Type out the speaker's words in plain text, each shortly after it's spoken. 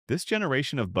This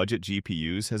generation of budget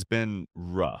GPUs has been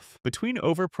rough. Between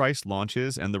overpriced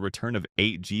launches and the return of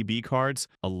 8 GB cards,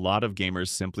 a lot of gamers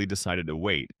simply decided to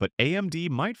wait, but AMD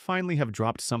might finally have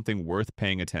dropped something worth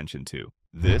paying attention to.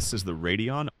 This is the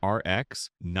Radeon RX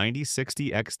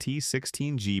 9060 XT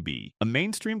 16 GB, a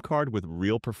mainstream card with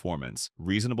real performance,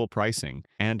 reasonable pricing,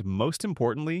 and most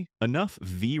importantly, enough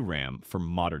VRAM for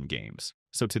modern games.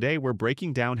 So today we're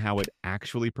breaking down how it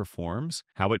actually performs,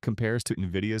 how it compares to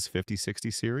NVIDIA's 5060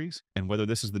 series, and whether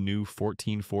this is the new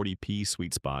 1440p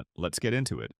sweet spot. Let's get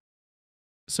into it.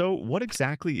 So what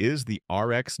exactly is the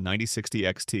RX 9060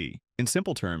 XT? In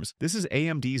simple terms, this is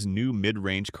AMD's new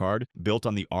mid-range card built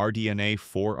on the RDNA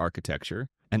 4 architecture,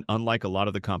 and unlike a lot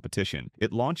of the competition,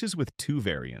 it launches with two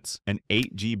variants, an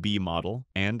 8 GB model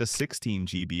and a 16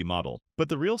 GB model. But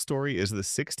the real story is the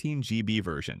 16 GB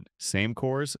version. Same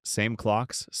cores, same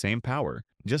clocks, same power,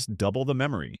 just double the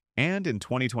memory. And in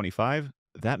 2025,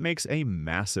 that makes a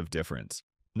massive difference.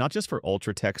 Not just for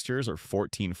ultra textures or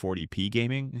 1440p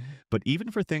gaming, but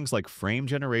even for things like frame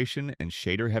generation and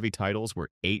shader-heavy titles where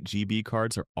 8 GB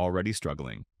cards are already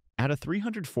struggling. At a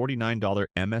 $349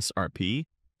 MSRP,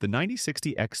 the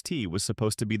 9060 XT was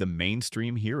supposed to be the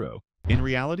mainstream hero. In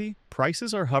reality,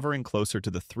 prices are hovering closer to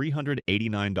the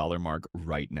 $389 mark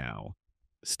right now.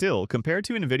 Still, compared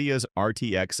to NVIDIA's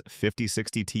RTX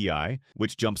 5060 Ti,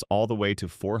 which jumps all the way to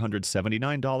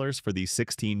 $479 for the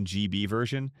 16 GB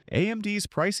version, AMD's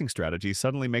pricing strategy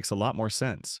suddenly makes a lot more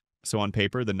sense. So on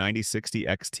paper, the 9060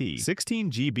 XT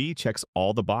 16 GB checks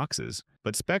all the boxes,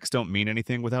 but specs don't mean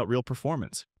anything without real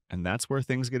performance, and that's where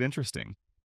things get interesting.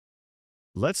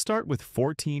 Let's start with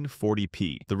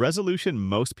 1440p, the resolution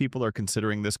most people are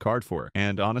considering this card for,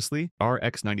 and honestly,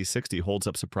 RX 9060 holds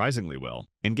up surprisingly well.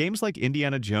 In games like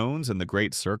Indiana Jones and The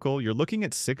Great Circle, you're looking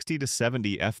at 60 to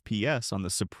 70 FPS on the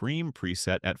Supreme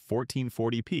preset at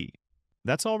 1440p.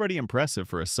 That's already impressive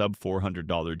for a sub-$400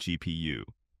 GPU.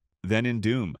 Then in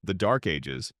Doom, The Dark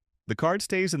Ages, the card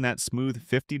stays in that smooth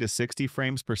 50 to 60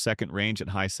 frames per second range at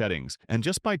high settings, and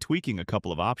just by tweaking a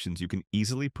couple of options, you can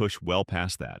easily push well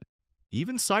past that.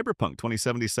 Even Cyberpunk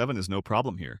 2077 is no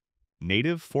problem here.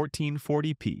 Native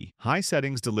 1440p, high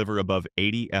settings deliver above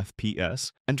 80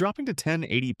 FPS, and dropping to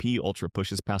 1080p Ultra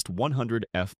pushes past 100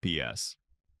 FPS.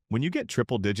 When you get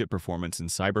triple-digit performance in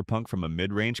Cyberpunk from a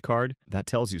mid-range card, that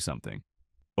tells you something.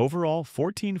 Overall,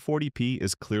 1440p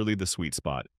is clearly the sweet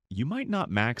spot. You might not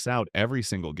max out every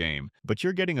single game, but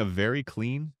you're getting a very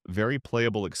clean, very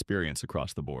playable experience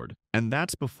across the board. And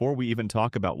that's before we even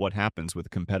talk about what happens with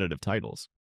competitive titles.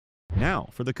 Now,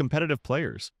 for the competitive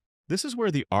players. This is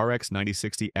where the RX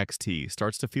 9060 XT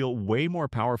starts to feel way more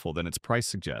powerful than its price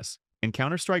suggests. In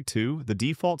Counter-Strike 2, the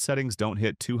default settings don't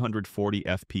hit 240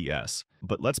 FPS.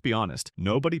 But let's be honest,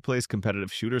 nobody plays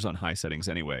competitive shooters on high settings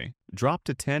anyway. Drop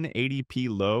to 1080p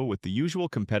low with the usual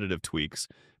competitive tweaks,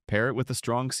 pair it with a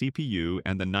strong CPU,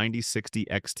 and the 9060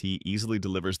 XT easily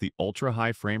delivers the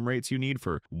ultra-high frame rates you need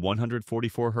for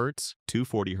 144Hz,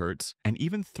 240Hz, and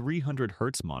even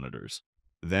 300Hz monitors.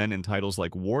 Then in titles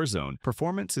like Warzone,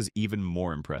 performance is even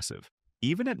more impressive.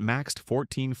 Even at maxed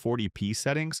 1440p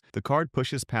settings, the card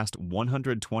pushes past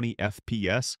 120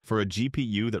 FPS for a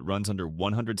GPU that runs under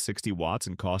 160 watts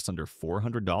and costs under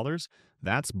 $400.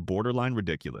 That's borderline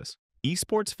ridiculous.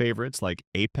 Esports favorites like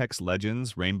Apex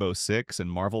Legends, Rainbow Six,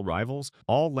 and Marvel Rivals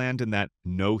all land in that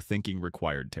no thinking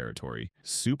required territory.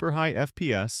 Super high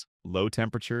FPS, low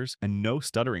temperatures, and no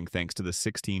stuttering thanks to the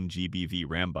 16 GB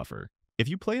VRAM buffer. If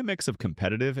you play a mix of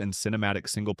competitive and cinematic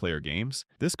single-player games,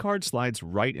 this card slides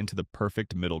right into the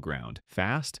perfect middle ground,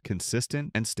 fast,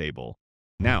 consistent, and stable.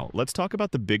 Now, let's talk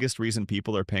about the biggest reason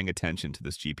people are paying attention to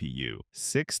this GPU.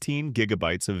 16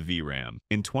 gigabytes of VRAM.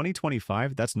 In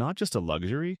 2025, that's not just a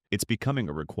luxury, it's becoming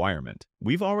a requirement.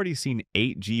 We've already seen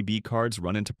 8 GB cards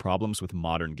run into problems with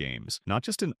modern games, not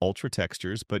just in ultra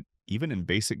textures, but even in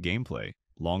basic gameplay.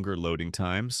 Longer loading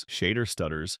times, shader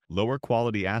stutters, lower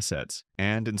quality assets,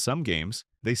 and in some games,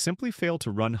 they simply fail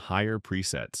to run higher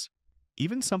presets.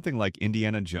 Even something like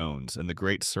Indiana Jones and The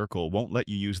Great Circle won't let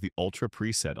you use the Ultra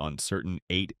preset on certain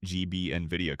 8 GB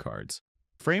NVIDIA cards.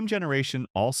 Frame generation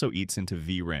also eats into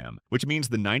VRAM, which means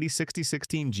the 9060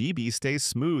 16 GB stays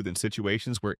smooth in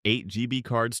situations where 8 GB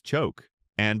cards choke.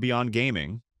 And beyond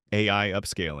gaming, AI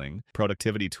upscaling,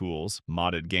 productivity tools,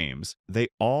 modded games, they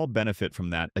all benefit from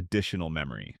that additional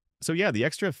memory. So yeah, the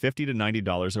extra $50 to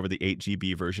 $90 over the 8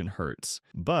 GB version hurts,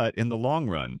 but in the long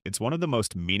run, it's one of the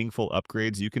most meaningful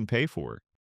upgrades you can pay for.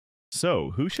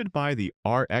 So, who should buy the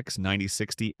RX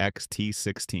 9060 XT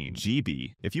 16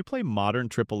 GB? If you play modern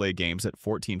AAA games at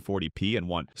 1440p and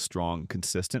want strong,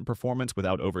 consistent performance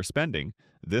without overspending,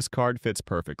 this card fits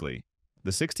perfectly.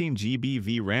 The 16 GB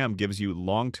VRAM gives you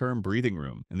long-term breathing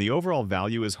room, and the overall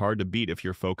value is hard to beat if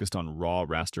you're focused on raw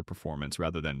raster performance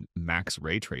rather than max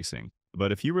ray tracing.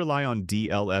 But if you rely on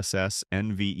DLSS,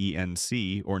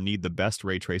 NVENC, or need the best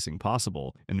ray tracing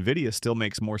possible, NVIDIA still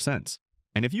makes more sense.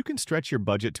 And if you can stretch your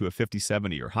budget to a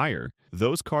 5070 or higher,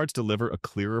 those cards deliver a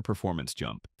clearer performance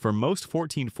jump. For most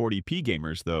 1440p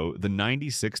gamers, though, the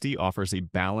 9060 offers a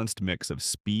balanced mix of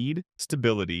speed,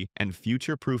 stability, and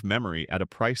future-proof memory at a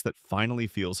price that finally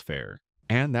feels fair.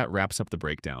 And that wraps up the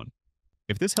breakdown.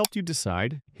 If this helped you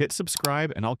decide, hit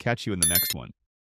subscribe and I'll catch you in the next one.